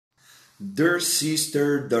Dear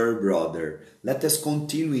sister, dear brother, let us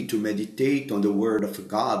continue to meditate on the Word of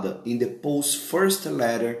God in the Paul's first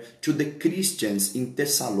letter to the Christians in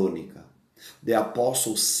Thessalonica. The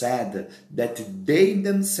apostle said that they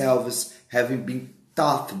themselves, having been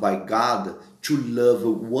taught by God to love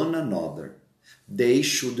one another, they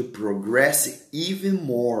should progress even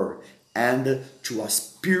more and to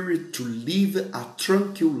aspire to live a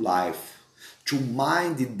tranquil life, to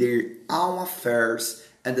mind their own affairs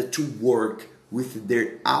and to work with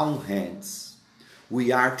their own hands.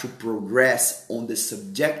 We are to progress on the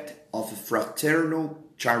subject of fraternal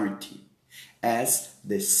charity, as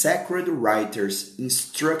the sacred writers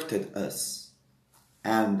instructed us.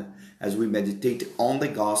 And as we meditate on the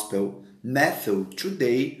gospel, Matthew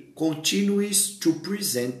today continues to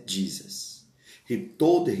present Jesus. He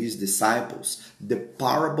told his disciples the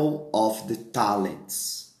parable of the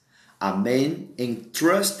talents. A man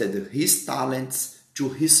entrusted his talents to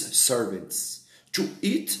his servants, to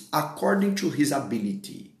eat according to his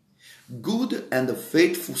ability. Good and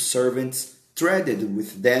faithful servants traded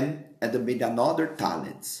with them and made another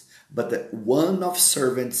talent. But one of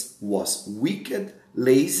servants was wicked,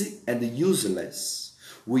 lazy, and useless.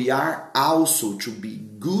 We are also to be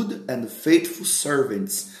good and faithful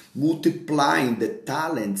servants, multiplying the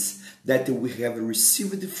talents that we have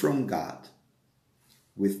received from God.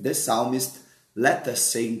 With the psalmist, let us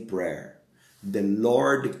say in prayer, the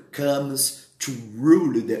Lord comes to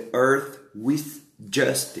rule the earth with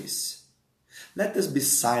justice. Let us be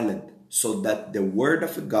silent so that the Word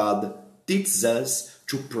of God teaches us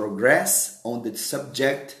to progress on the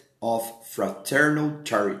subject of fraternal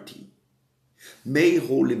charity. May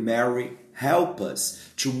Holy Mary help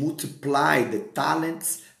us to multiply the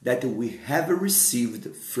talents that we have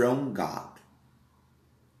received from God.